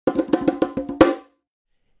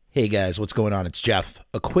Hey guys, what's going on? It's Jeff.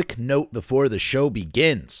 A quick note before the show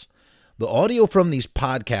begins. The audio from these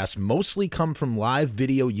podcasts mostly come from live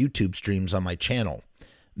video YouTube streams on my channel.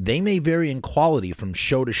 They may vary in quality from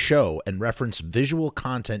show to show and reference visual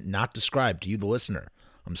content not described to you, the listener.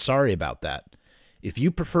 I'm sorry about that. If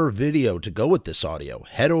you prefer video to go with this audio,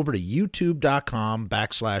 head over to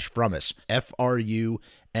youtube.com/Frumess, Frumess,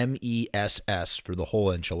 for the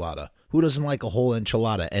whole enchilada. Who doesn't like a whole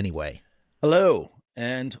enchilada anyway? Hello,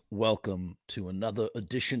 and welcome to another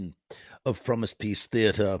edition of Frumess Peace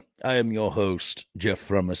Theater. I am your host, Jeff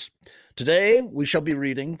Frumess. Today, we shall be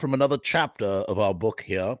reading from another chapter of our book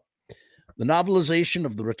here, the novelization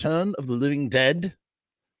of The Return of the Living Dead,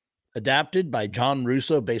 adapted by John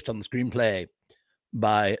Russo based on the screenplay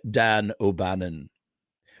by Dan O'Bannon.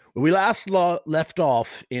 When we last left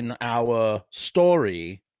off in our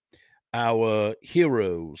story, our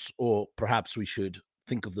heroes, or perhaps we should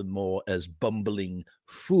think of them more as bumbling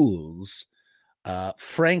fools,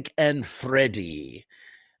 Frank and Freddy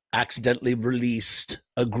accidentally released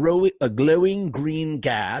a glowing green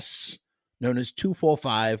gas known as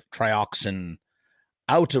 2,4,5-trioxin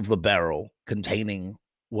out of the barrel, containing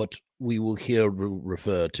what we will here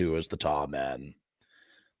refer to as the Tar Man.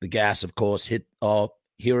 The gas, of course, hit our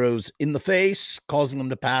heroes in the face, causing them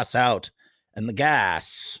to pass out, and the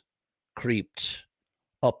gas creeped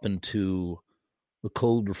up into the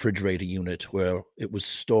cold refrigerator unit where it was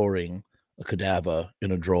storing a cadaver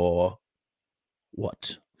in a drawer.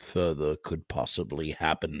 What further could possibly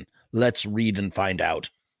happen? Let's read and find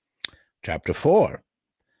out. Chapter 4.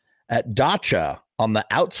 At Dacha, on the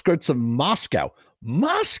outskirts of Moscow.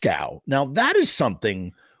 Moscow! Now, that is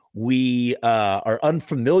something we are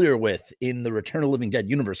unfamiliar with in the Return of the Living Dead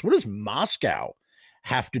universe. What does Moscow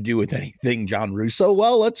have to do with anything, John Russo?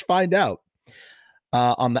 Well, let's find out.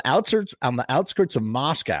 On the outskirts of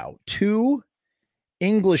Moscow, two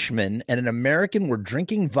Englishmen and an American were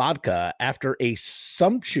drinking vodka after a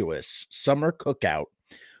sumptuous summer cookout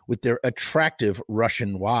with their attractive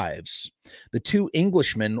Russian wives. The two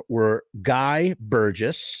Englishmen were Guy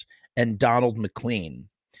Burgess and Donald McLean,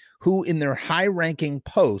 who in their high-ranking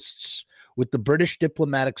posts with the British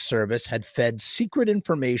diplomatic service had fed secret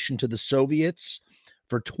information to the Soviets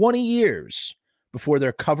for 20 years before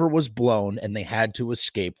their cover was blown and they had to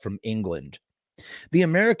escape from England. The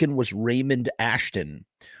American was Raymond Ashton,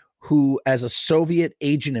 who, as a Soviet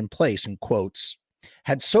agent in place, in quotes,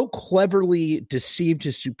 had so cleverly deceived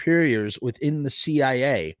his superiors within the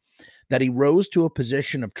CIA that he rose to a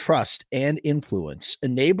position of trust and influence,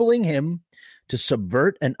 enabling him to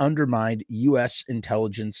subvert and undermine U.S.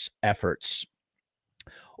 intelligence efforts.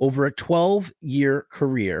 Over a 12-year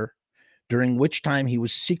career, during which time he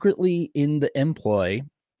was secretly in the employ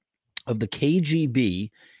of the KGB,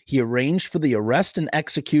 he arranged for the arrest and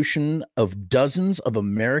execution of dozens of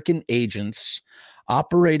American agents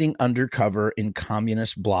operating undercover in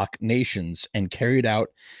communist bloc nations and carried out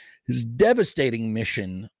his devastating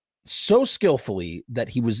mission so skillfully that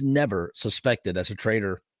he was never suspected as a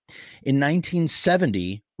traitor. In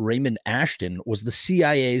 1970, Raymond Ashton was the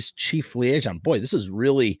CIA's chief liaison. Boy, this is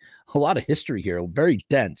really a lot of history here, very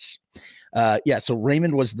dense. So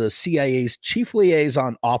Raymond was the CIA's chief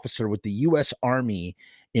liaison officer with the U.S. Army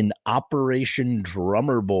in Operation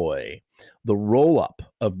Drummer Boy, the roll-up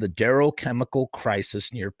of the Darrow chemical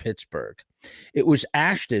crisis near Pittsburgh. It was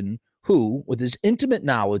Ashton who, with his intimate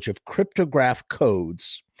knowledge of cryptograph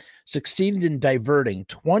codes, succeeded in diverting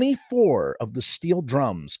 24 of the steel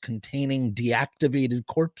drums containing deactivated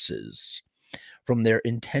corpses from their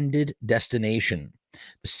intended destination,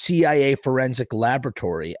 the CIA Forensic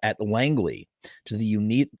Laboratory at Langley, to the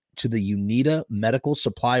UNITA Medical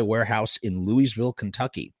Supply Warehouse in Louisville,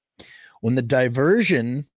 Kentucky. When the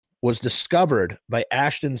diversion was discovered by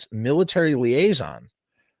Ashton's military liaison,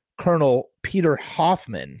 Colonel Peter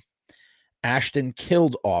Hoffman, Ashton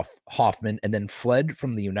killed off Hoffman and then fled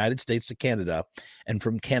from the United States to Canada and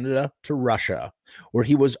from Canada to Russia, where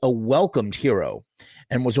he was a welcomed hero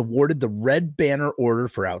and was awarded the Red Banner Order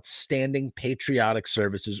for outstanding patriotic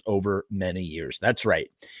services over many years. That's right.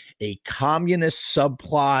 A communist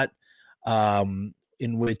subplot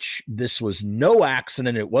in which this was no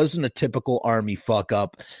accident. It wasn't a typical army fuck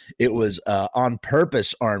up. It was on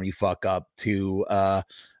purpose army fuck up to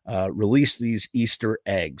release these Easter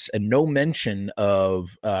eggs, and no mention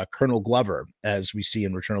of Colonel Glover, as we see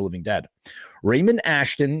in Return of the Living Dead. Raymond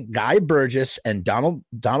Ashton, Guy Burgess, and Donald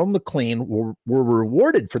McLean were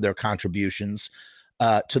rewarded for their contributions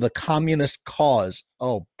to the communist cause.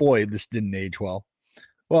 Oh boy, this didn't age well.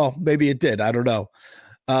 Well, maybe it did. I don't know.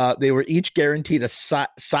 They were each guaranteed a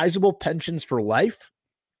sizable pensions for life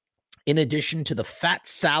in addition to the fat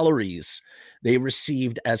salaries they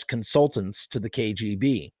received as consultants to the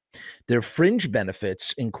KGB. Their fringe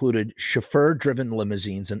benefits included chauffeur-driven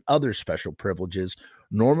limousines and other special privileges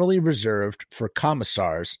normally reserved for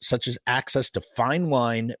commissars, such as access to fine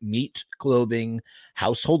wine, meat, clothing,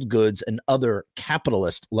 household goods, and other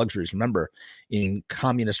capitalist luxuries. Remember, in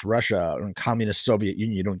communist Russia or in communist Soviet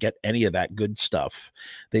Union, you don't get any of that good stuff.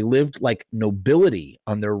 They lived like nobility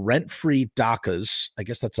on their rent-free dakas. I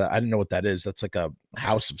guess I didn't know what that is. That's like a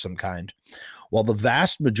house of some kind. While the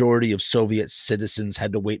vast majority of Soviet citizens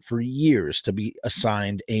had to wait for years to be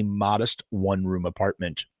assigned a modest one-room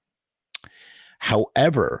apartment.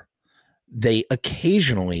 However, they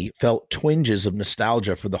occasionally felt twinges of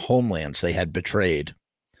nostalgia for the homelands they had betrayed,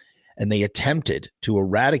 and they attempted to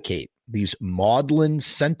eradicate these maudlin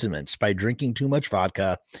sentiments by drinking too much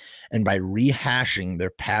vodka and by rehashing their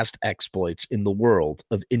past exploits in the world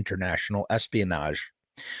of international espionage.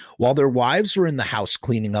 While their wives were in the house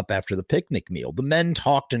cleaning up after the picnic meal, the men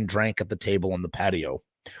talked and drank at the table on the patio.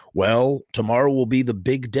 Well, tomorrow will be the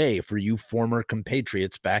big day for you former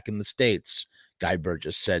compatriots back in the States, Guy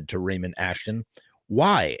Burgess said to Raymond Ashton.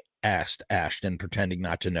 Why? Asked Ashton, pretending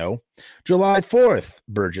not to know. July 4th,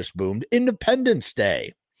 Burgess boomed. Independence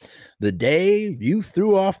Day. The day you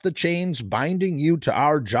threw off the chains binding you to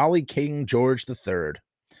our jolly King George III.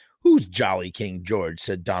 Who's jolly King George?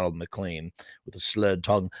 Said Donald McLean with a slurred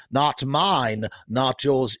tongue. Not mine, not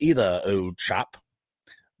yours either, old chap.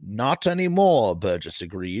 Not any more, Burgess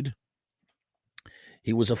agreed.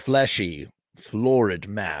 He was a fleshy, florid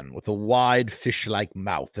man with a wide fish-like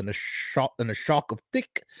mouth and a shock of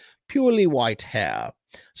thick, purely white hair.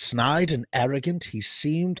 Snide and arrogant, he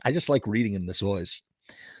seemed. I just like reading in this voice.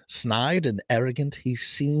 Snide and arrogant, he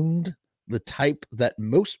seemed the type that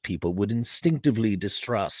most people would instinctively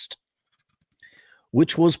distrust,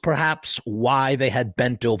 which was perhaps why they had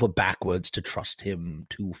bent over backwards to trust him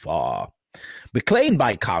too far. McLean,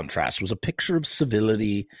 by contrast, was a picture of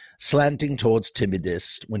civility, slanting towards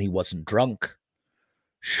timidness when he wasn't drunk.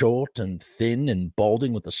 Short and thin and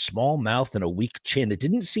balding with a small mouth and a weak chin, it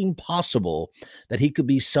didn't seem possible that he could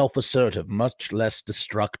be self-assertive, much less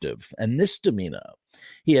destructive. And this demeanor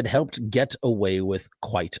he had helped get away with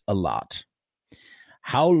quite a lot.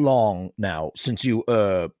 How long now since you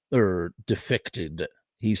defected?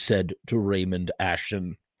 He said to Raymond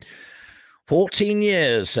Ashton. 14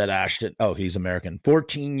 years, said Ashton. Oh, he's American.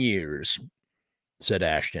 14 years, said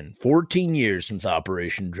Ashton. 14 years since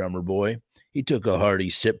Operation Drummer Boy. He took a hearty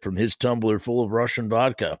sip from his tumbler full of Russian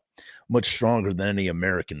vodka, much stronger than any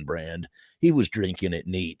American brand. He was drinking it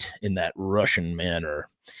neat, in that Russian manner,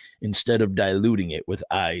 instead of diluting it with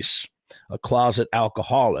ice. A closet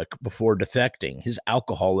alcoholic before defecting, his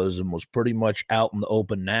alcoholism was pretty much out in the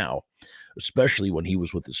open now, especially when he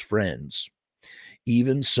was with his friends.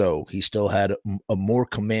 Even so, he still had a more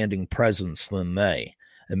commanding presence than they,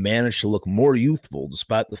 and managed to look more youthful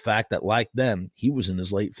despite the fact that, like them, he was in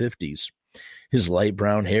his late 50s. His light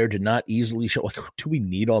brown hair did not easily show. Like, do we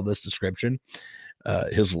need all this description?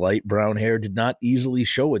 His light brown hair did not easily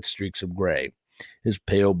show its streaks of gray. His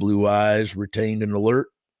pale blue eyes retained an alert,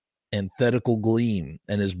 antithetical gleam,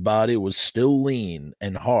 and his body was still lean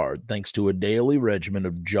and hard thanks to a daily regimen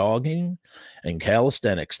of jogging and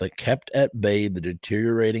calisthenics that kept at bay the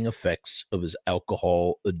deteriorating effects of his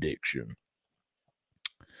alcohol addiction.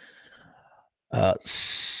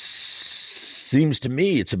 Seems to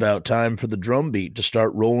me it's about time for the drum beat to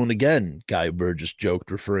start rolling again, Guy Burgess joked,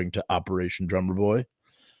 referring to Operation Drummer Boy.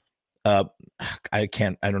 I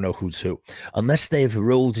don't know who's who. Unless they've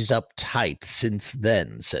rolled it up tight since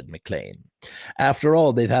then, said McLean. After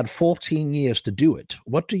all, they've had 14 years to do it.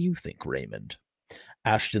 What do you think, Raymond?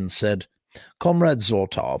 Ashton said, Comrade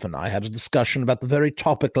Zoltov and I had a discussion about the very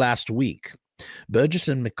topic last week. Burgess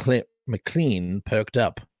and McLean perked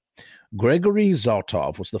up. Gregory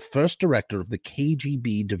Zoltov was the first director of the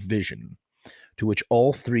KGB division to which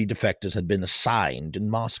all three defectors had been assigned in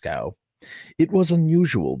Moscow. It was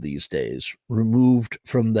unusual these days, removed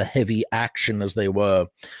from the heavy action as they were,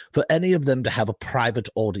 for any of them to have a private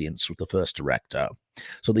audience with the first director.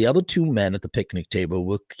 So the other two men at the picnic table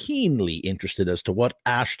were keenly interested as to what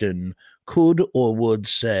Ashton could or would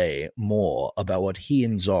say more about what he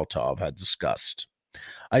and Zoltov had discussed.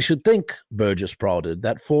 I should think, Burgess prodded,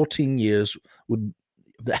 that 14 years would...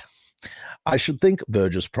 I should think,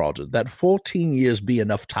 Burgess prodded, that 14 years be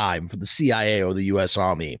enough time for the CIA or the U.S.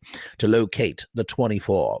 Army to locate the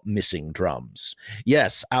 24 missing drums.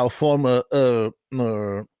 Yes, our former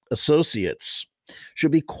associates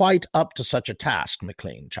should be quite up to such a task,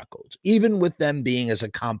 McLean chuckled, even with them being as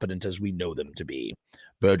incompetent as we know them to be.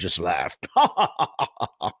 Burgess laughed.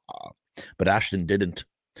 But Ashton didn't.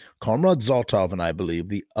 Comrade Zoltov and I believe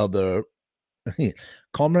the other.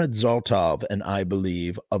 Comrade Zoltov and I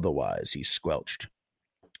believe otherwise, he squelched,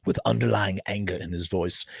 with underlying anger in his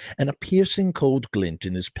voice and a piercing cold glint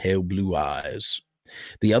in his pale blue eyes.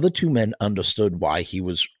 The other two men understood why he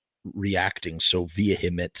was reacting so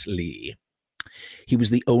vehemently. He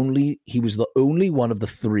was the only one of the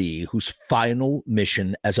three whose final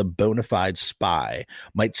mission as a bona fide spy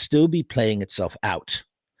might still be playing itself out,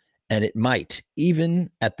 and it might,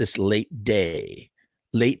 even at this late date,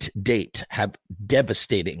 have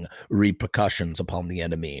devastating repercussions upon the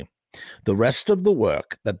enemy. The rest of the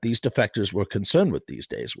work that these defectors were concerned with these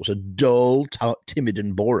days was a dull, timid,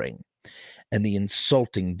 and boring. And the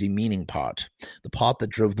insulting, demeaning part, the part that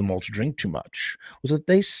drove them all to drink too much, was that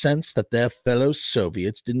they sensed that their fellow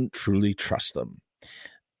Soviets didn't truly trust them.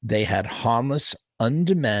 They had harmless,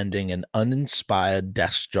 undemanding, and uninspired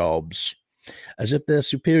desk jobs, as if their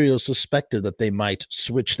superiors suspected that they might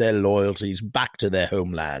switch their loyalties back to their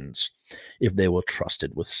homelands if they were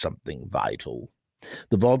trusted with something vital.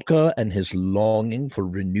 The vodka and his longing for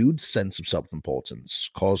renewed sense of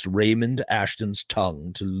self-importance caused Raymond Ashton's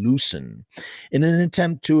tongue to loosen in an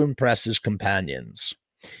attempt to impress his companions.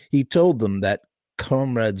 He told them that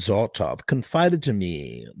Comrade Zoltov confided to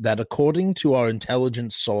me that according to our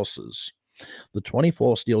intelligence sources, the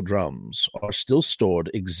 24 steel drums are still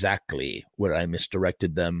stored exactly where I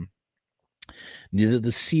misdirected them. Neither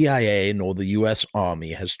the CIA nor the U.S.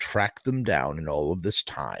 Army has tracked them down in all of this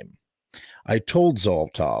time. I told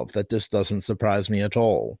Zoltov that this doesn't surprise me at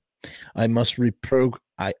all. I myself reprogrammed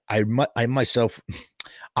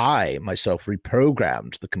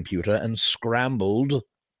the computer and scrambled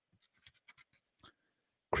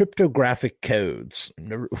cryptographic codes.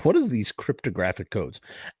 What are these cryptographic codes?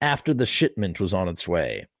 After the shipment was on its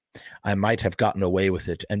way. I might have gotten away with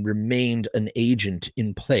it and remained an agent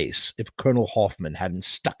in place if Colonel Hoffman hadn't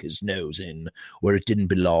stuck his nose in where it didn't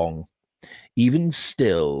belong. Even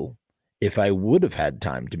still, if I would have had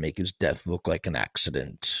time to make his death look like an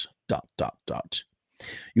accident. ...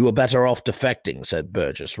 You were better off defecting, said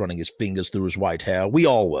Burgess, running his fingers through his white hair. We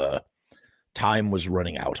all were. Time was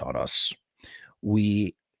running out on us.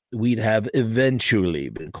 We'd have eventually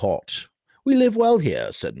been caught. We live well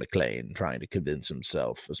here, said McLean, trying to convince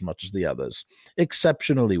himself as much as the others.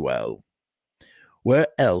 Exceptionally well. Where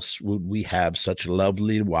else would we have such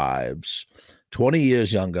lovely wives, 20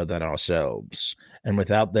 years younger than ourselves, and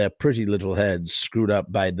without their pretty little heads screwed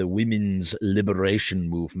up by the women's liberation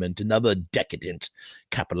movement and other decadent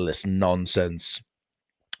capitalist nonsense?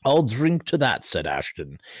 I'll drink to that, said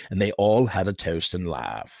Ashton, and they all had a toast and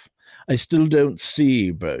laugh. I still don't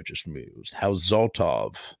see, Burgess mused, how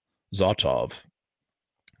Zoltov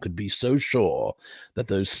could be so sure that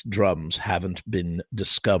those drums haven't been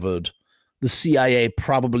discovered. The CIA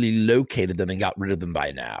probably located them and got rid of them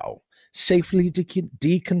by now, safely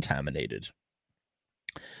decontaminated.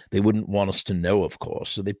 They wouldn't want us to know, of course,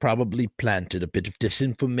 so they probably planted a bit of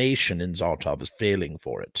disinformation in Zoltov is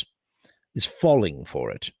falling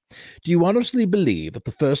for it. Do you honestly believe that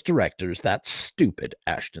the first director is that stupid?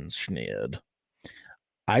 Ashton sneered.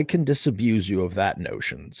 I can disabuse you of that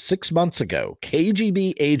notion. 6 months ago,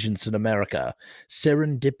 KGB agents in America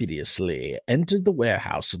serendipitously entered the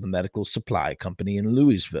warehouse of the medical supply company in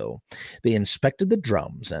Louisville. They inspected the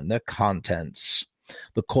drums and their contents.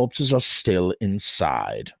 The corpses are still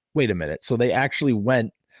inside. Wait a minute. So they actually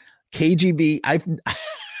went KGB. I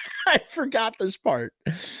forgot this part.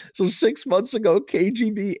 So 6 months ago,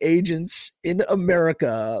 KGB agents in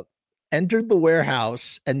America entered the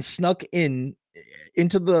warehouse and snuck into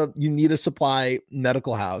the Unita Supply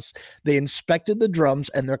medical house. They inspected the drums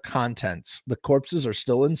and their contents. The corpses are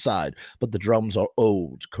still inside, but the drums are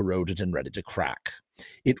old, corroded, and ready to crack.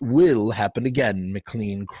 It will happen again,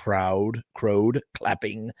 McLean crowed,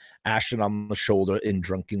 clapping Ashton on the shoulder in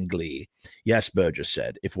drunken glee. Yes, Burgess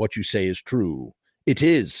said, if what you say is true. It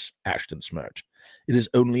is, Ashton smirked. It is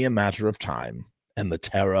only a matter of time, and the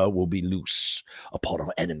terror will be loose upon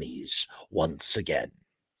our enemies once again.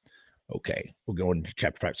 Okay, we'll go into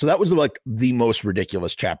chapter 5. So that was like the most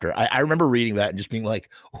ridiculous chapter. I remember reading that and just being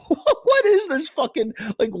like, what is this fucking,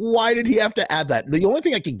 like, why did he have to add that? The only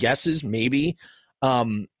thing I could guess is maybe,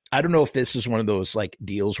 I don't know if this is one of those like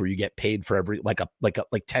deals where you get paid for every,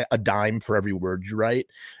 a dime for every word you write.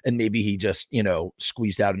 And maybe he just,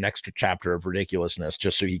 squeezed out an extra chapter of ridiculousness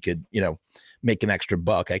just so he could, make an extra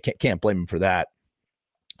buck. I can't blame him for that.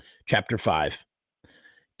 Chapter 5.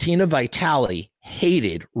 Tina Vitale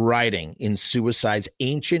hated riding in Suicide's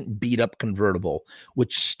ancient beat-up convertible,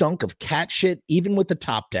 which stunk of cat shit even with the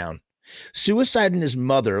top down. Suicide and his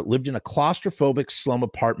mother lived in a claustrophobic slum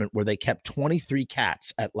apartment where they kept 23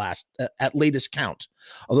 cats at latest count,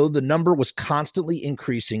 although the number was constantly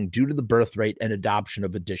increasing due to the birth rate and adoption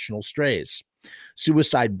of additional strays.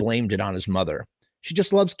 Suicide blamed it on his mother. She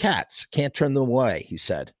just loves cats, can't turn them away, he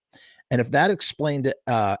said. And if that explained it,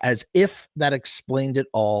 as if that explained it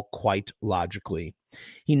all quite logically.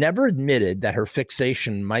 He never admitted that her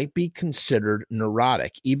fixation might be considered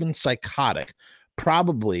neurotic, even psychotic,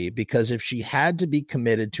 probably because if she had to be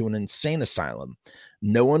committed to an insane asylum,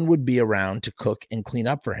 no one would be around to cook and clean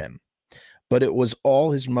up for him. But it was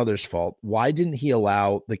all his mother's fault. Why didn't he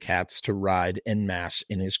allow the cats to ride en masse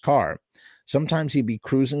in his car? Sometimes he'd be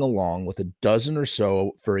cruising along with a dozen or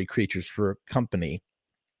so furry creatures for company,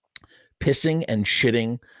 pissing and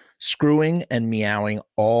shitting, screwing and meowing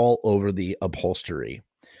all over the upholstery.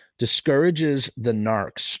 Discourages the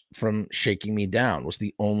narcs from shaking me down was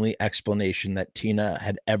the only explanation that Tina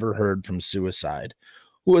had ever heard from Suicide,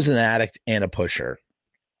 who was an addict and a pusher.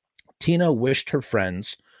 Tina wished her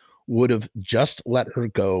friends would have just let her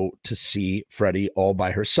go to see Freddie all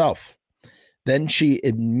by herself. Then she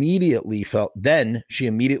immediately felt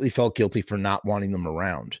guilty for not wanting them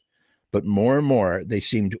around. But more and more, they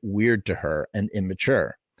seemed weird to her and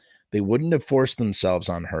immature. They wouldn't have forced themselves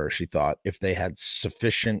on her, she thought, if they had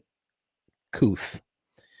sufficient couth.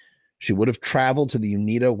 She would have traveled to the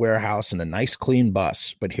UNITA warehouse in a nice clean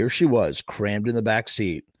bus, but here she was, crammed in the back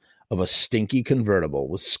seat of a stinky convertible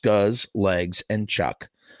with Scuzz, Legs, and Chuck.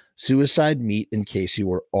 Suicide, Meat, and Casey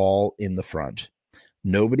were all in the front.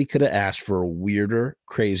 Nobody could have asked for a weirder,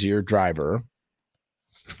 crazier driver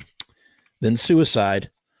than Suicide,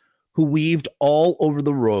 who weaved all over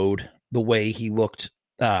the road the way he looked.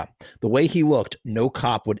 No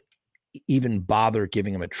cop would even bother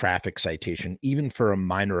giving him a traffic citation, even for a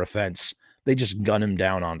minor offense. They just gun him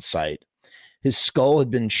down on sight. His skull had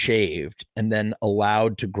been shaved and then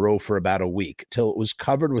allowed to grow for about a week till it was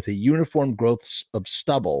covered with a uniform growth of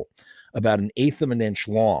stubble about 1/8 of an inch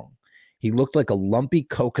long. He looked like a lumpy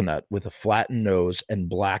coconut with a flattened nose and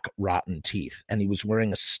black, rotten teeth, and he was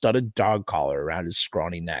wearing a studded dog collar around his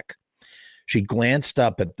scrawny neck. She glanced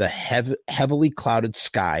up at the heavily clouded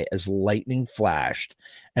sky as lightning flashed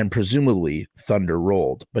and presumably thunder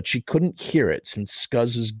rolled, but she couldn't hear it since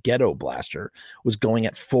Scuzz's ghetto blaster was going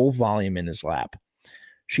at full volume in his lap.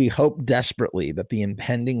 She hoped desperately that the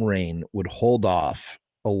impending rain would hold off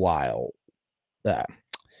a while.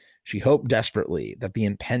 She hoped desperately that the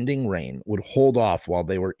impending rain would hold off while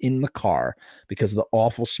they were in the car, because the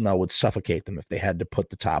awful smell would suffocate them if they had to put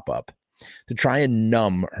the top up. To try and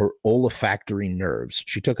numb her olfactory nerves,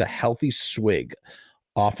 she took a healthy swig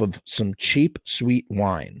off of some cheap, sweet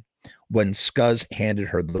wine when Scuzz handed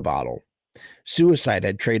her the bottle. Suicide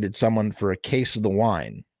had traded someone for a case of the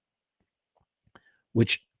wine,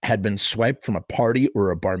 which had been swiped from a party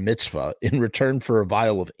or a bar mitzvah, in return for a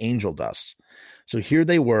vial of angel dust. So here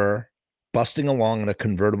they were, busting along in a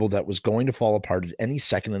convertible that was going to fall apart at any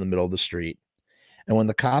second in the middle of the street. And when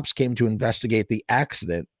the cops came to investigate the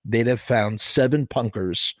accident, they'd have found 7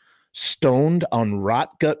 punkers stoned on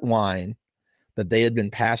rot gut wine that they had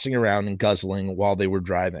been passing around and guzzling while they were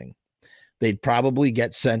driving. They'd probably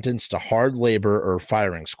get sentenced to hard labor or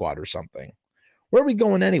firing squad or something. Where are we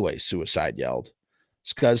going anyway? Suicide yelled.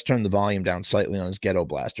 Scuzz turned the volume down slightly on his ghetto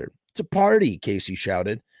blaster. It's a party, Casey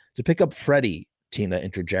shouted. To pick up Freddie, Tina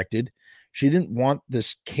interjected. She didn't want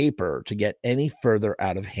this caper to get any further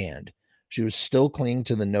out of hand. She was still clinging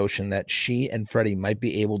to the notion that she and Freddie might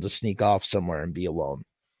be able to sneak off somewhere and be alone.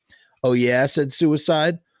 Oh, yeah, said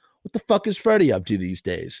Suicide. What the fuck is Freddie up to these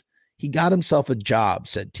days? He got himself a job,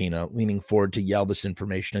 said Tina, leaning forward to yell this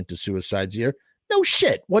information into Suicide's ear. No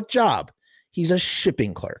shit. What job? He's a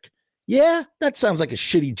shipping clerk. Yeah, that sounds like a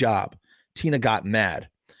shitty job. Tina got mad.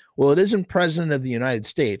 Well, it isn't president of the United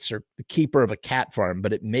States or the keeper of a cat farm,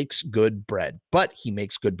 but it makes good bread. But he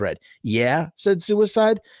makes good bread. Yeah, said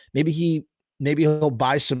Suicide. Maybe he'll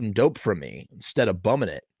buy some dope from me instead of bumming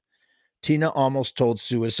it. Tina almost told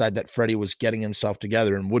Suicide that Freddie was getting himself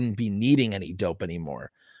together and wouldn't be needing any dope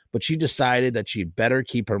anymore, but she decided that she'd better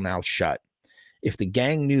keep her mouth shut. If the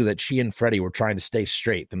gang knew that she and Freddie were trying to stay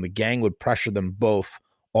straight, then the gang would pressure them both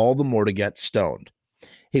all the more to get stoned.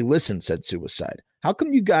 Hey, listen, said Suicide. How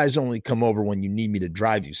come you guys only come over when you need me to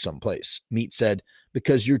drive you someplace? Meat said,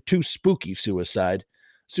 because you're too spooky, Suicide.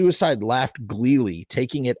 Suicide laughed gleefully,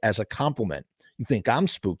 taking it as a compliment. You think I'm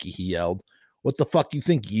spooky, he yelled. What the fuck you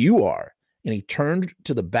think you are? And he turned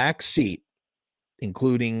to the back seat,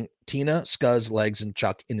 including Tina, Scuzz, Legs, and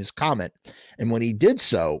Chuck in his comment. And when he did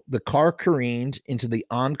so, the car careened into the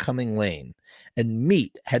oncoming lane, and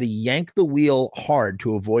Meat had to yank the wheel hard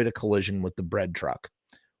to avoid a collision with the bread truck.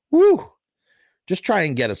 Woo! Just try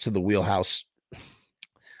and get us to the wheelhouse.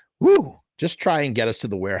 Woo! Just try and get us to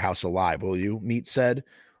the warehouse alive, will you? Meat said.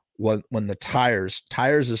 When the tires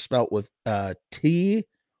is spelt with Tyres.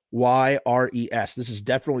 This is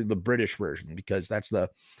definitely the British version because that's the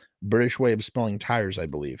British way of spelling tires, I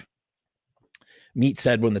believe. Meat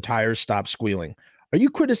said when the tires stopped squealing. Are you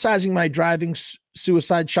criticizing my driving?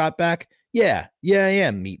 Suicide shot back. Yeah, I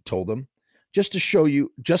am, Meat told him. Just to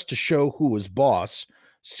show who was boss,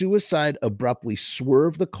 Suicide abruptly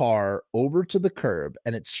swerved the car over to the curb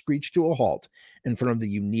and it screeched to a halt in front of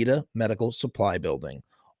the UNITA Medical Supply Building,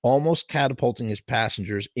 almost catapulting his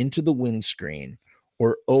passengers into the windscreen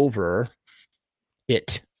or over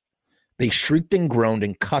it. They shrieked and groaned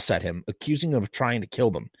and cussed at him, accusing him of trying to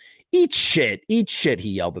kill them. Eat shit, he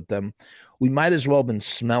yelled at them. We might as well have been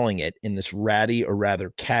smelling it in this ratty or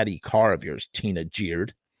rather catty car of yours, Tina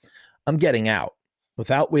jeered. I'm getting out.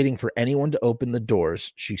 Without waiting for anyone to open the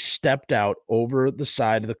doors, she stepped out over the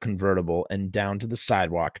side of the convertible and down to the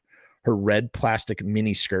sidewalk, her red plastic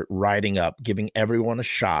miniskirt riding up, giving everyone a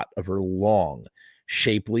shot of her long,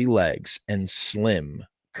 shapely legs and slim,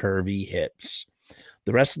 curvy hips.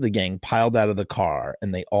 The rest of the gang piled out of the car,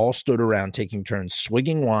 and they all stood around taking turns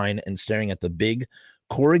swigging wine and staring at the big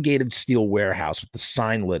corrugated steel warehouse with the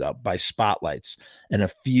sign lit up by spotlights and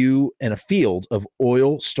a field of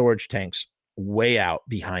oil storage tanks way out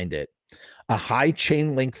behind it. A high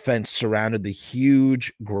chain link fence surrounded the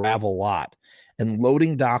huge gravel lot and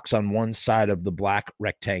loading docks on one side of the black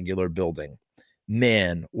rectangular building.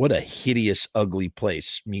 Man, what a hideous, ugly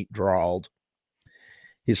place, Meat drawled.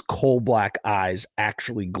 His coal black eyes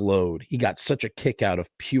actually glowed. He got such a kick out of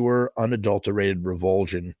pure, unadulterated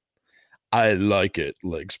revulsion. I like it,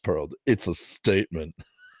 Legs purled. It's a statement.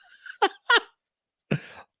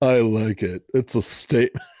 I like it. It's a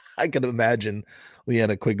statement. I can imagine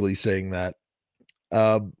Leanna Quigley saying that.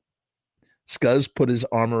 Scuzz put his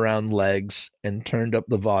arm around Legs and turned up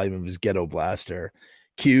the volume of his ghetto blaster.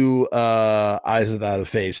 Cue Eyes Without a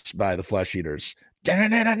Face by the Flesh Eaters.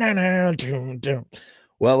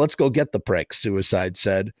 Well, let's go get the prick, Suicide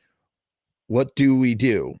said. What do we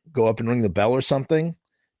do? Go up and ring the bell or something?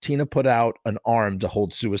 Tina put out an arm to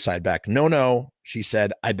hold Suicide back. No, she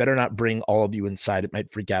said. I better not bring all of you inside. It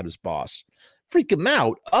might freak out his boss. Freak him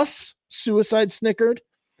out? Us? Suicide snickered.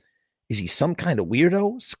 Is he some kind of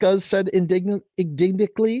weirdo? Scuzz said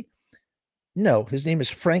indignantly. No, his name is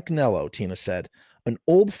Frank Nello, Tina said. An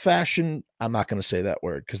old-fashioned, I'm not going to say that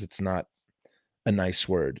word because it's not a nice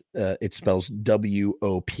word. It spells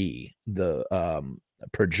W-O-P, the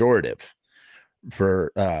pejorative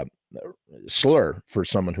for slur for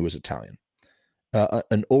someone who is Italian.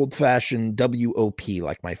 An old-fashioned W-O-P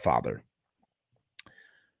like my father.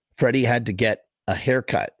 Freddie had to get a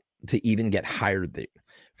haircut to even get hired there.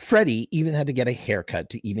 Freddie even had to get a haircut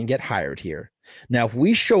to even get hired here. Now, if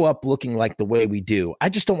we show up looking like the way we do, I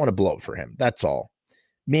just don't want to blow it for him. That's all.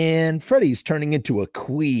 Man, Freddie's turning into a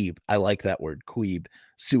queeb. I like that word, queeb.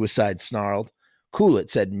 Suicide snarled. Cool it,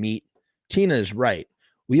 said Meat. Tina is right.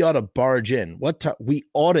 We ought to barge in. We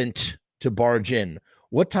oughtn't to barge in.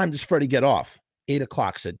 What time does Freddie get off? 8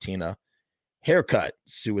 o'clock, said Tina. Haircut,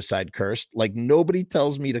 Suicide cursed. Like nobody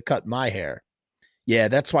tells me to cut my hair. Yeah,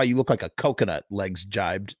 that's why you look like a coconut, Legs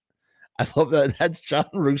jibed. I love that. That's John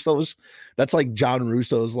Russo's. That's like John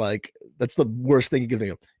Russo's, like, that's the worst thing you can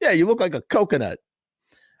think of. Yeah, you look like a coconut.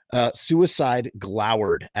 Suicide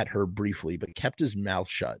glowered at her briefly, but kept his mouth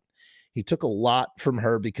shut. He took a lot from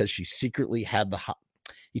her because she secretly had the hot.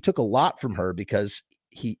 He took a lot from her because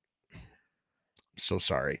he. So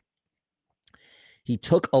sorry. He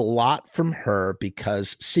took a lot from her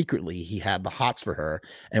because secretly he had the hots for her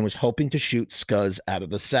and was hoping to shoot Scuzz out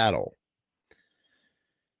of the saddle.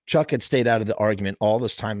 Chuck had stayed out of the argument all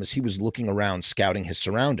this time as he was looking around, scouting his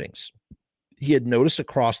surroundings. He had noticed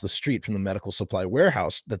across the street from the medical supply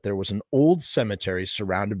warehouse that there was an old cemetery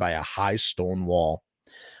surrounded by a high stone wall.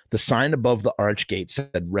 The sign above the arch gate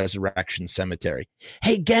said Resurrection Cemetery.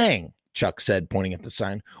 Hey, gang, Chuck said, pointing at the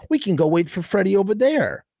sign. We can go wait for Freddie over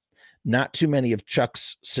there. Not too many of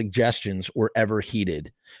Chuck's suggestions were ever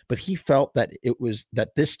heeded, but he felt that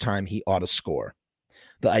this time he ought to score.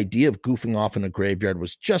 The idea of goofing off in a graveyard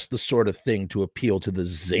was just the sort of thing to appeal to the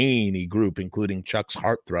zany group, including Chuck's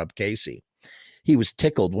heartthrob, Casey. He was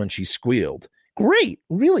tickled when she squealed. Great,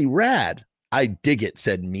 really rad. I dig it,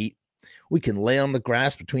 said Meat. We can lay on the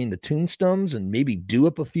grass between the tombstones and maybe do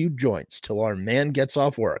up a few joints till our man gets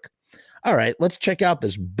off work. All right, let's check out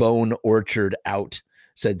this bone orchard out,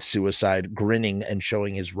 said Suicide, grinning and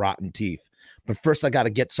showing his rotten teeth. But first I got to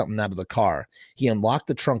get something out of the car. He unlocked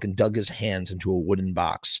the trunk and dug his hands into a wooden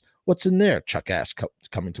box. What's in there? Chuck asked,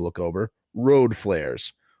 coming to look over. Road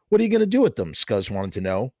flares. What are you going to do with them? Scuzz wanted to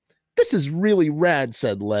know. This is really rad,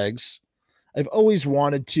 said Legs. I've always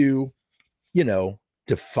wanted to,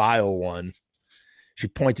 defile one. She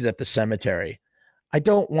pointed at the cemetery. I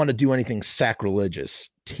don't want to do anything sacrilegious,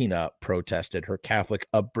 Tina protested, her Catholic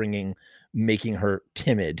upbringing making her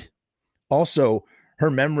timid. Also,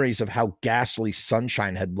 her memories of how ghastly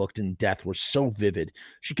Sunshine had looked in death were so vivid,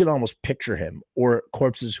 she could almost picture him, or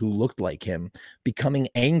corpses who looked like him, becoming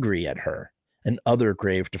angry at her and other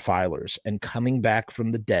grave defilers and coming back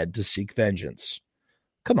from the dead to seek vengeance.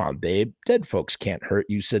 Come on, babe. Dead folks can't hurt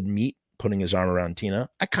you, said Meat, putting his arm around Tina.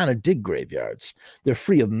 I kind of dig graveyards. They're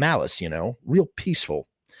free of malice, real peaceful.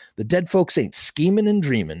 The dead folks ain't scheming and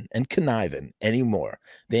dreaming and conniving anymore.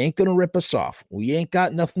 They ain't going to rip us off. We ain't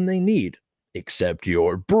got nothing they need except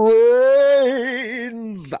your brains.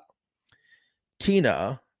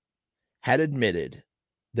 Tina had admitted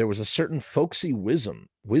there was a certain folksy wisdom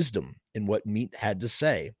in what Meat had to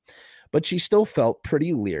say, but she still felt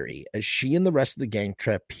pretty leery as she and the rest of the gang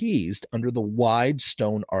trapezed under the wide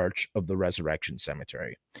stone arch of the Resurrection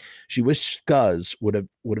Cemetery. She wished Scuzz would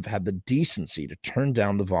have had the decency to turn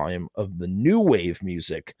down the volume of the new wave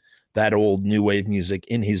music, that old new wave music,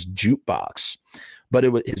 in his jukebox, but it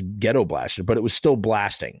was his ghetto blaster, but it was still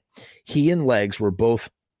blasting. He and Legs were both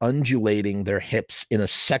undulating their hips in a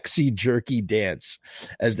sexy, jerky dance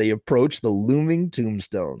as they approached the looming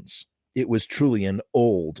tombstones. It was truly an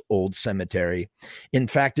old cemetery. In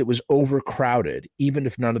fact, it was overcrowded, even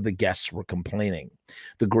if none of the guests were complaining.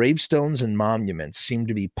 The gravestones and monuments seemed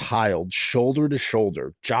to be piled shoulder to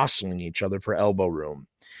shoulder, jostling each other for elbow room.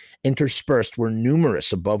 Interspersed were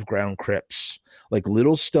numerous above-ground crypts, like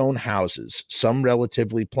little stone houses, some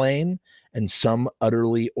relatively plain and some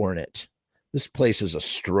utterly ornate. This place is a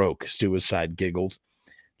stroke, Suicide giggled,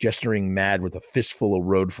 gesturing mad with a fistful of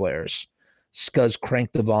road flares. Scuzz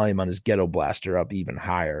cranked the volume on his ghetto blaster up even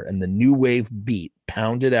higher, and the new wave beat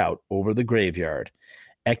pounded out over the graveyard,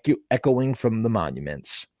 echoing from the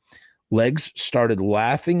monuments. Legs started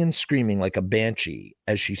laughing and screaming like a banshee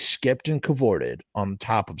as she skipped and cavorted on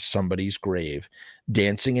top of somebody's grave,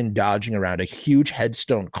 dancing and dodging around a huge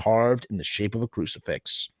headstone carved in the shape of a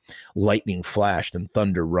crucifix. Lightning flashed and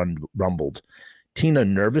thunder rumbled. Tina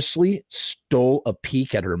nervously stole a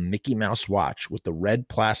peek at her Mickey Mouse watch with the red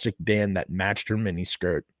plastic band that matched her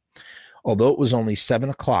miniskirt. Although it was only 7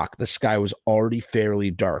 o'clock, the sky was already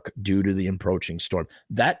fairly dark due to the approaching storm.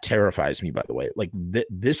 That terrifies me, by the way. Like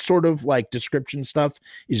this sort of like description stuff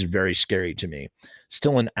is very scary to me.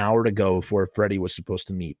 Still an hour to go before Freddie was supposed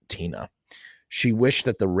to meet Tina. She wished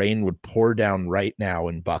that the rain would pour down right now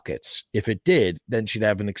in buckets. If it did, then she'd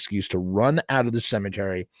have an excuse to run out of the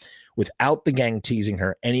cemetery without the gang teasing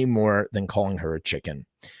her any more than calling her a chicken.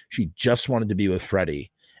 She just wanted to be with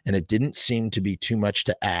Freddie, and it didn't seem to be too much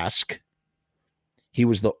to ask. He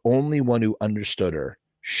was the only one who understood her.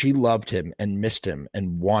 She loved him and missed him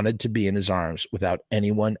and wanted to be in his arms without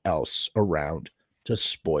anyone else around to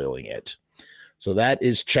spoiling it. So that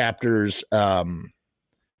is chapters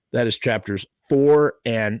 4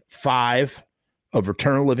 and 5 of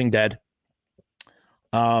Return of the Living Dead.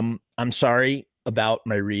 I'm sorry about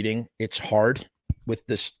my reading. It's hard with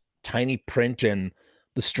this tiny print and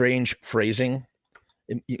the strange phrasing.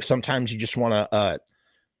 Sometimes you just want to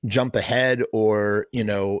jump ahead or,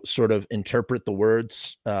 sort of interpret the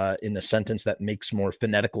words in a sentence that makes more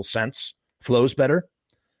phonetical sense, flows better.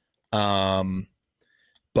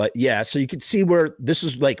 But yeah, so you can see where this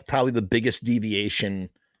is like probably the biggest deviation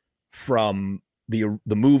from the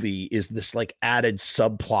movie is this like added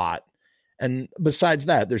subplot. And besides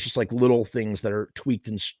that, there's just like little things that are tweaked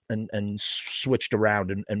and switched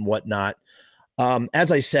around and whatnot.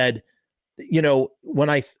 As I said, when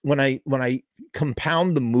I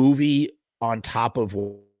compound the movie on top of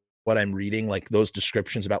what I'm reading, like those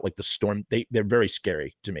descriptions about like the storm, they're very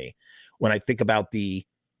scary to me. When I think about the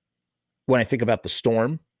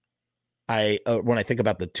storm, when I think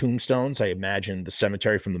about the tombstones, I imagine the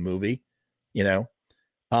cemetery from the movie,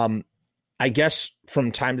 I guess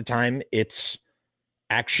from time to time, it's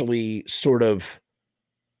actually sort of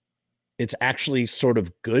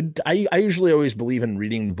good. I usually always believe in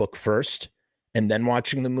reading the book first and then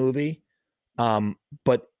watching the movie.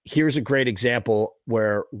 But here's a great example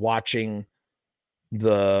where watching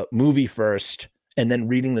the movie first and then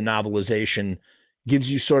reading the novelization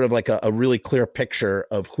gives you sort of like a really clear picture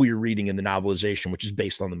of who you're reading in the novelization, which is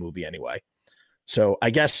based on the movie anyway. So I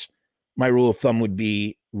guess my rule of thumb would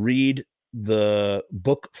be read the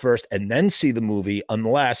book first and then see the movie,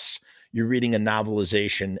 unless you're reading a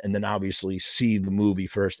novelization and then obviously see the movie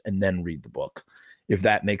first and then read the book, if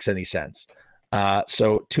that makes any sense.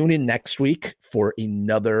 So tune in next week for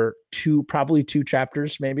another probably two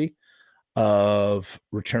chapters, maybe, of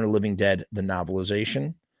Return of the Living Dead, the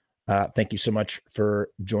novelization. Thank you so much for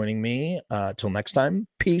joining me. Till next time,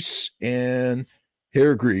 peace and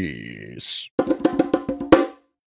hair grease.